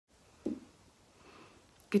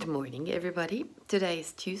Good morning, everybody. Today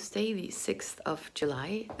is Tuesday, the 6th of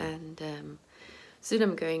July, and soon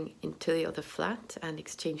I'm going into the other flat and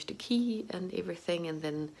exchange the key and everything, and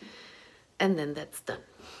then that's done.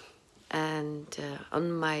 And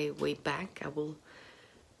on my way back, I will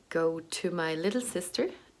go to my little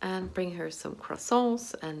sister and bring her some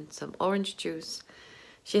croissants and some orange juice.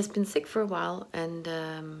 She has been sick for a while,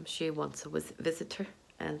 and she wants a visitor,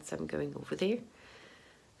 and so I'm going over there.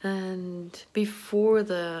 And before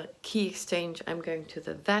the key exchange, I'm going to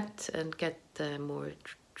the vet and get more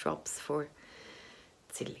drops for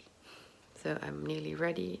Silly. So I'm nearly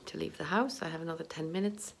ready to leave the house. I have another 10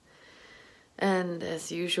 minutes. And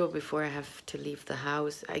as usual, before I have to leave the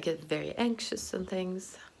house, I get very anxious and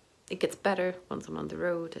things. It gets better once I'm on the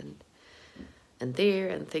road and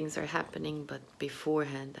things are happening, but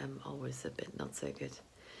beforehand I'm always a bit not so good.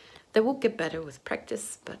 They will get better with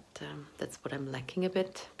practice, but that's what I'm lacking a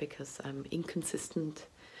bit because I'm inconsistent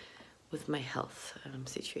with my health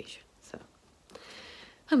situation. So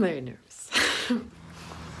I'm very nervous.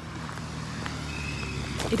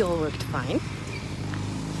 It all worked fine.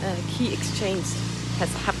 Key exchange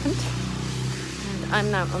has happened, and I'm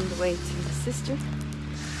now on the way to my sister,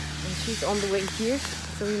 and she's on the way here,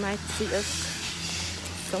 so we might see us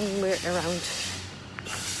somewhere around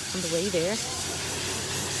on the way there.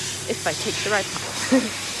 If I take the right path.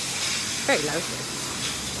 Very loud here,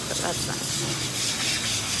 but that's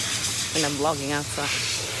nice. And I'm vlogging outside.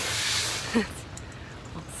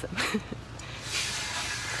 Awesome.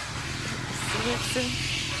 See you soon.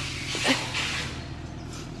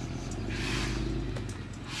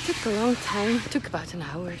 Took a long time, took about an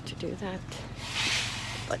hour to do that,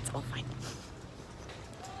 but it's all fine.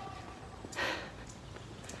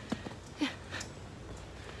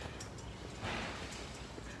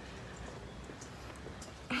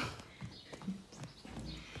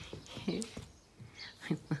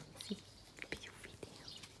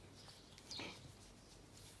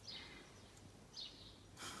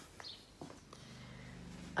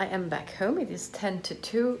 I am back home. It is 10 to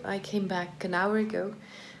 2. I came back an hour ago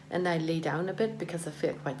and I lay down a bit because I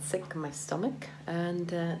feel quite sick in my stomach.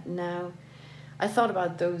 And now I thought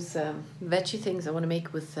about those veggie things I want to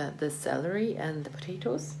make with the celery and the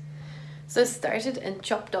potatoes. So I started and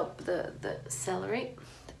chopped up the celery,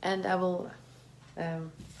 and I will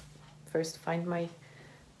first find my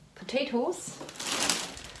potatoes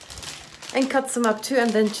and cut some up too, and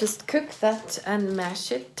then just cook that and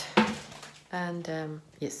mash it. And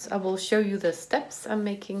yes, I will show you the steps I'm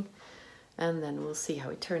making, and then we'll see how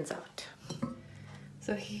it turns out.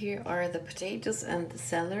 So here are the potatoes and the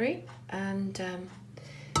celery, and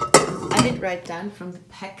I did write down from the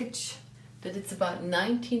package that it's about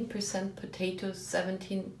 19% potatoes,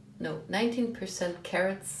 19%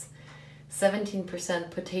 carrots,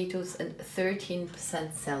 17% potatoes, and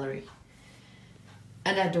 13% celery.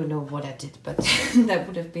 And I don't know what I did, but that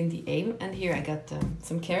would have been the aim. And here I got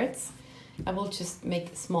some carrots. I will just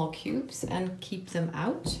make small cubes and keep them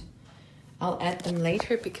out. I'll add them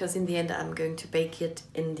later because in the end I'm going to bake it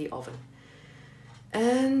in the oven.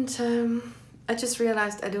 And I just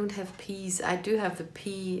realized I don't have peas. I do have the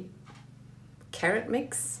pea carrot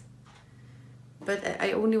mix, but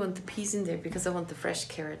I only want the peas in there because I want the fresh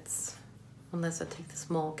carrots. Unless I take the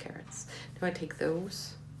small carrots. Do I take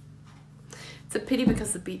those? It's a pity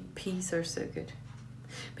because the peas are so good.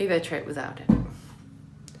 Maybe I try it without it.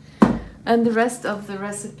 And the rest of the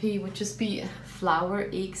recipe would just be flour,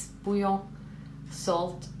 eggs, bouillon,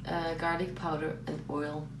 salt, garlic powder, and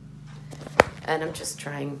oil. And I'm just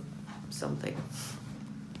trying something.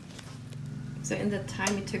 So in the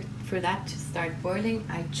time it took for that to start boiling,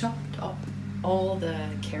 I chopped up all the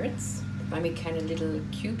carrots. I made kind of little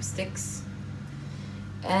cube sticks.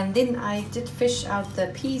 And then I did fish out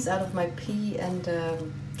the peas out of my pea and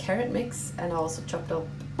carrot mix, and I also chopped up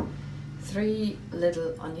 3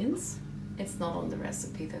 little onions. It's not on the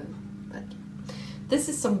recipe though, but this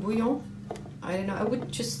is some bouillon. I don't know, I would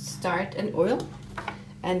just start an oil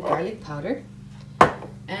and garlic powder,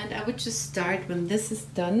 and I would just start when this is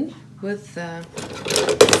done with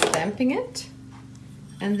stamping it,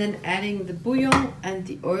 and then adding the bouillon and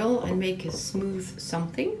the oil and make a smooth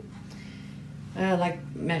something like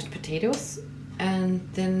mashed potatoes. And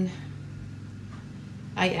then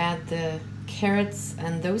I add the carrots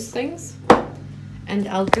and those things. And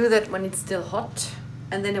I'll do that when it's still hot,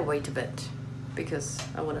 and then I wait a bit because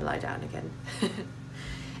I want to lie down again.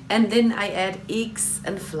 And then I add eggs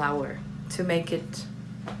and flour to make it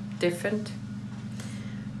different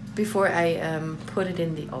before I put it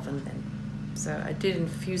in the oven then. So I did in a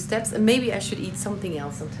few steps, and maybe I should eat something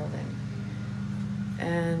else until then.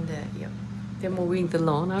 And yeah, they're mowing the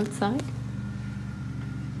lawn outside.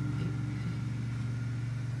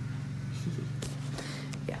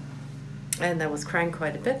 And I was crying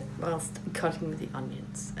quite a bit whilst cutting the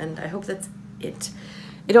onions. And I hope that's it.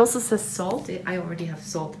 It also says salt. I already have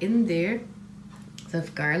salt in there. So I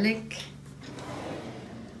have garlic.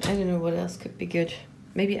 I don't know what else could be good.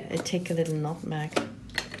 Maybe I take a little nutmeg.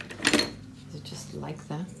 I just like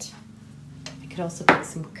that. I could also put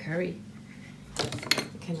some curry. I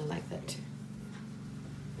kind of like that too.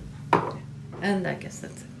 And I guess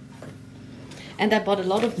that's it. And I bought a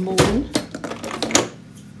lot of Maur.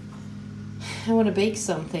 I want to bake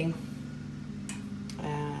something.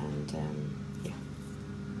 And yeah,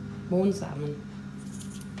 Maur salmon.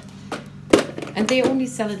 And they only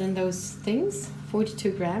sell it in those things,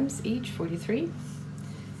 42 grams each, 43.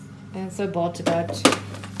 And so I bought I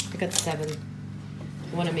got 7.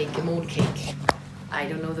 I want to make a Maur cake. I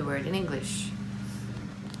don't know the word in English.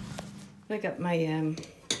 I got my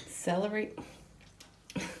celery.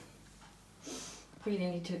 Really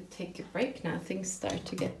need to take a break now. Things start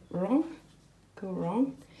to go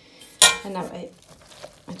wrong. And now I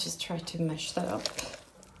just try to mash that up.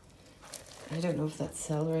 I don't know if that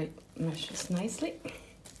celery meshes nicely.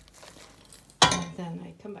 And then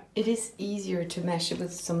I come back. It is easier to mash it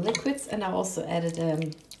with some liquids, and I also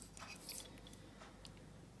added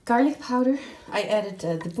garlic powder. I added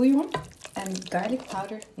the bouillon and garlic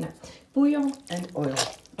powder. No, bouillon and oil.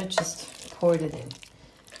 I just poured it in.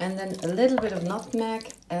 And then a little bit of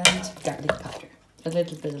nutmeg and garlic powder. A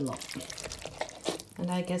little bit a lot. And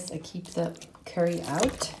I guess I keep the curry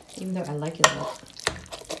out, even though I like it a lot.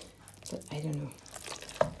 But I don't know.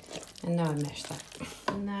 And now I mash that.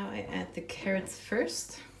 And now I add the carrots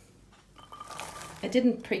first. I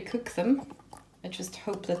didn't pre-cook them. I just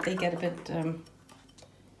hope that they get a bit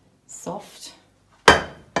soft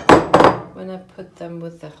when I put them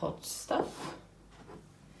with the hot stuff.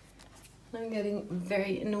 I'm getting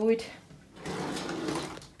very annoyed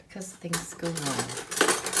because things go wrong.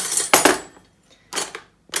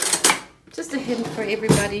 Just a hint for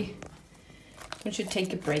everybody. One should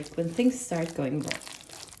take a break when things start going wrong.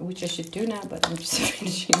 Which I should do now, but I'm just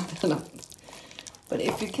finishing that up. But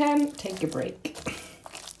if you can, take a break.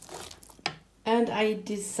 And I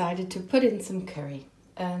decided to put in some curry.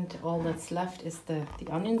 And all that's left is the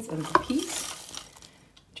onions and the peas,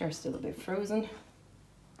 which are still a bit frozen.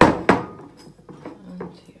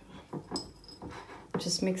 And yeah.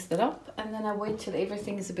 Just mix that up, and then I wait till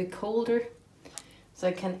everything is a bit colder, so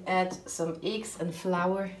I can add some eggs and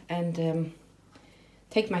flour and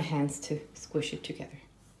take my hands to squish it together.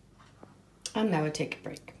 And now I take a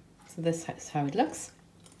break. So this is how it looks.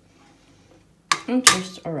 And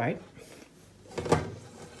tastes alright.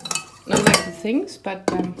 Not like the things, but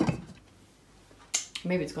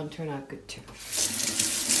maybe it's gonna turn out good too.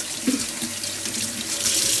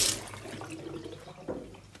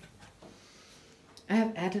 I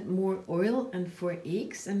have added more oil and 4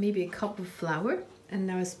 eggs and maybe a cup of flour. And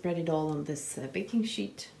now I spread it all on this baking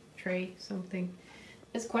sheet tray, something.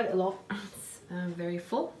 It's quite a lot, it's very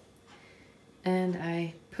full. And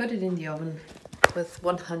I put it in the oven with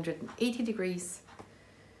 180 degrees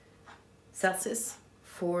Celsius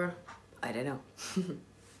for, I don't know.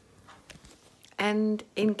 And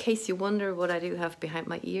in case you wonder what I do have behind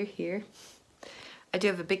my ear here, I do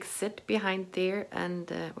have a big zit behind there,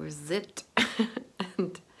 and or zit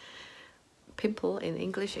and pimple in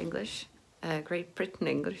English, Great Britain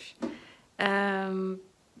English,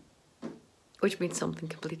 which means something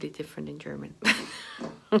completely different in German.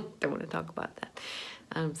 Don't want to talk about that.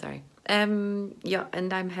 I'm sorry. Yeah,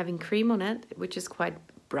 and I'm having cream on it, which is quite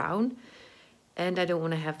brown, and I don't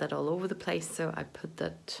want to have that all over the place, so I put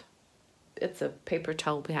that. It's a paper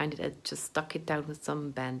towel behind it. I just stuck it down with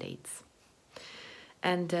some band-aids.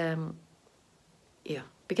 And yeah,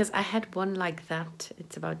 because I had one like that,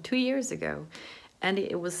 it's about 2 years ago, and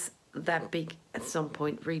it was that big at some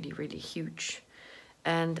point, really, really huge.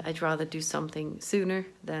 And I'd rather do something sooner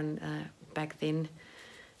than back then.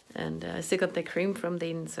 And I still got the cream from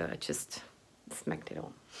then, so I just smacked it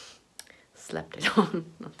on. Slapped it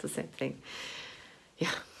on, not the same thing.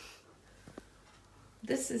 Yeah.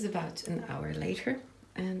 This is about an hour later,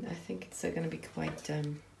 and I think it's going to be quite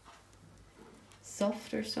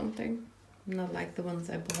soft or something. Not like the ones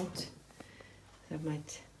I bought. So I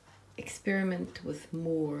might experiment with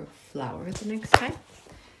more flour the next time.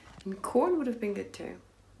 And corn would have been good too.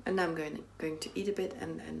 And now I'm going to eat a bit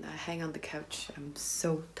and hang on the couch. I'm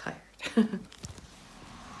so tired.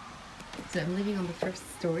 So I'm living on the first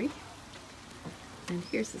story. And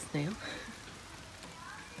here's a snail.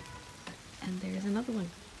 And there's another one.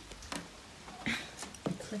 A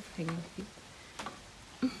cliffhanger.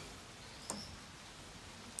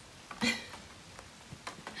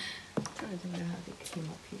 I don't know how they came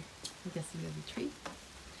up here. I guess we have a tree.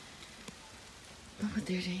 Oh,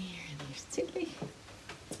 there's here and there's Tilly.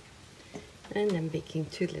 And I'm baking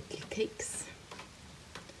 2 little cakes.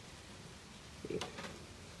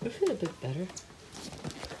 I feel a bit better.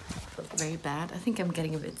 Not very bad. I think I'm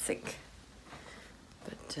getting a bit sick,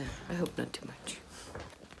 but I hope not too much.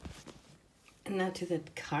 And now to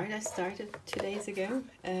that card I started 2 days ago.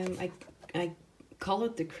 I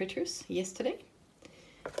colored the critters yesterday,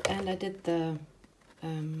 and I did the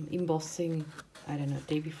embossing, I don't know,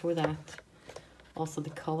 day before that. Also the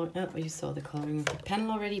color, oh, you saw the coloring of the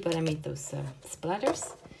panel already, but I made those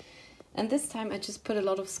splatters. And this time I just put a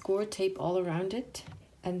lot of score tape all around it,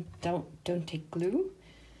 and don't take glue,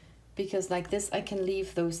 because like this I can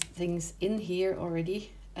leave those things in here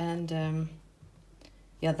already, and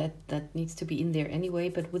yeah, that needs to be in there anyway,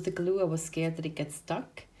 but with the glue I was scared that it gets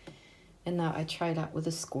stuck, and now I tried out with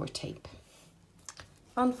the score tape.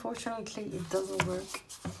 Unfortunately it doesn't work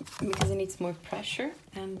because it needs more pressure,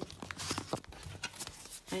 and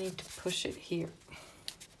I need to push it here.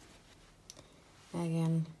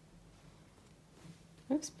 Again,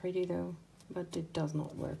 looks pretty though, but it does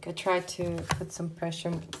not work. I tried to put some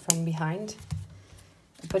pressure from behind,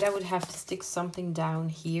 but I would have to stick something down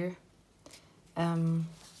here.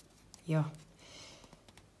 Yeah.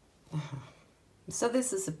 So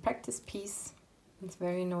this is a practice piece. It's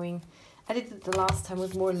very annoying. I did it the last time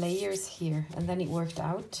with more layers here, and then it worked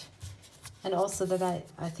out. And also that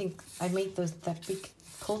I think I made that big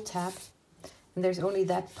pull tab, and there's only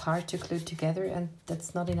that part to glue together, and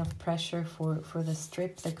that's not enough pressure for the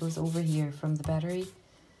strip that goes over here from the battery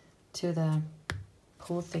to the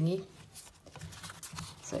pull thingy.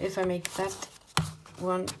 So if I make that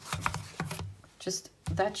one just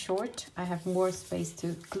that short, I have more space to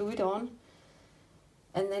glue it on,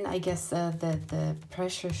 and then I guess the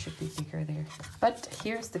pressure should be bigger there. But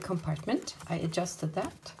here's the compartment. I adjusted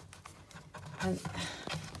that, and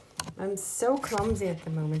I'm so clumsy at the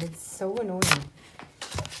moment. It's so annoying.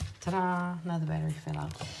 Ta-da! Now the battery fell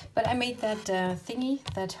out. But I made that thingy,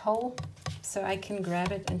 that hole, so I can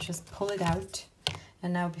grab it and just pull it out.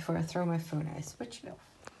 And now before I throw my phone, I switch it off.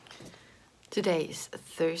 Today is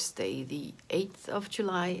Thursday, the 8th of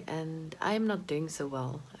July, and I am not doing so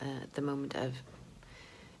well at the moment.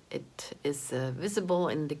 It is visible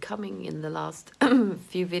in the last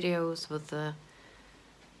few videos with the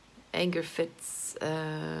anger fits,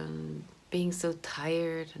 being so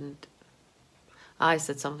tired, and I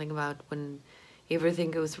said something about when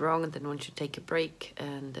everything goes wrong and then one should take a break,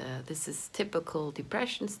 and this is typical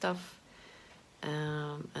depression stuff,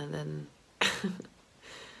 and then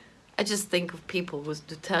I just think of people who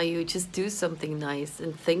to tell you just do something nice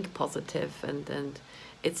and think positive, and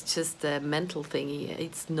it's just a mental thingy.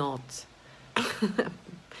 It's not. I'm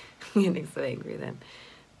getting so angry then.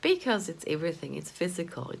 Because it's everything, it's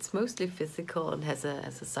physical. It's mostly physical and has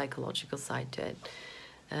a psychological side to it.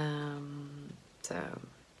 So,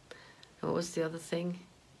 what was the other thing?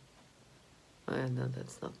 Oh, no,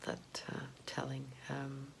 that's not that telling.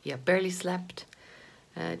 Yeah, barely slept.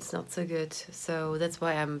 It's not so good. So that's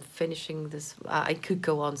why I'm finishing this. I could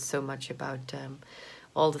go on so much about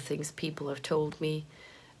all the things people have told me.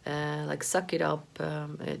 Like suck it up,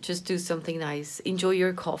 just do something nice, enjoy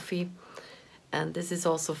your coffee. And this is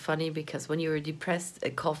also funny because when you're depressed, a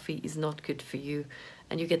coffee is not good for you,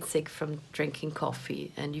 and you get sick from drinking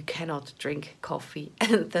coffee, and you cannot drink coffee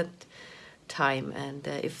at that time. And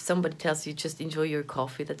if somebody tells you just enjoy your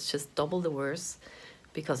coffee, that's just double the worse,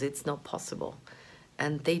 because it's not possible.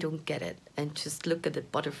 And they don't get it. And just look at the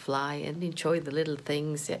butterfly and enjoy the little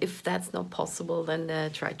things. Yeah, if that's not possible,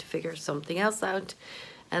 then try to figure something else out.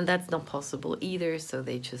 And that's not possible either, so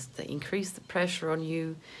they just increase the pressure on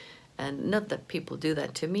you. And not that people do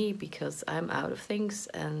that to me, because I'm out of things,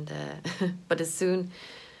 and but as soon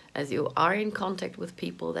as you are in contact with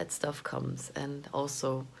people, that stuff comes. And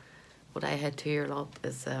also what I had to hear a lot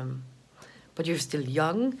is, but you're still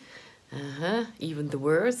young. Even the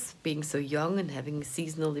worse, being so young and having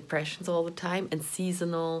seasonal depressions all the time. And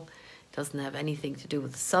seasonal doesn't have anything to do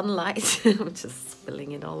with sunlight. I'm just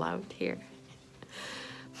spilling it all out here.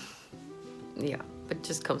 Yeah, but it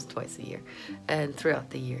just comes twice a year, and throughout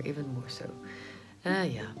the year even more so.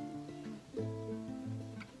 Yeah.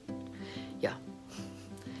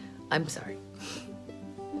 I'm sorry.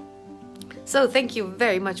 So thank you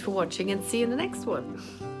very much for watching, and see you in the next one.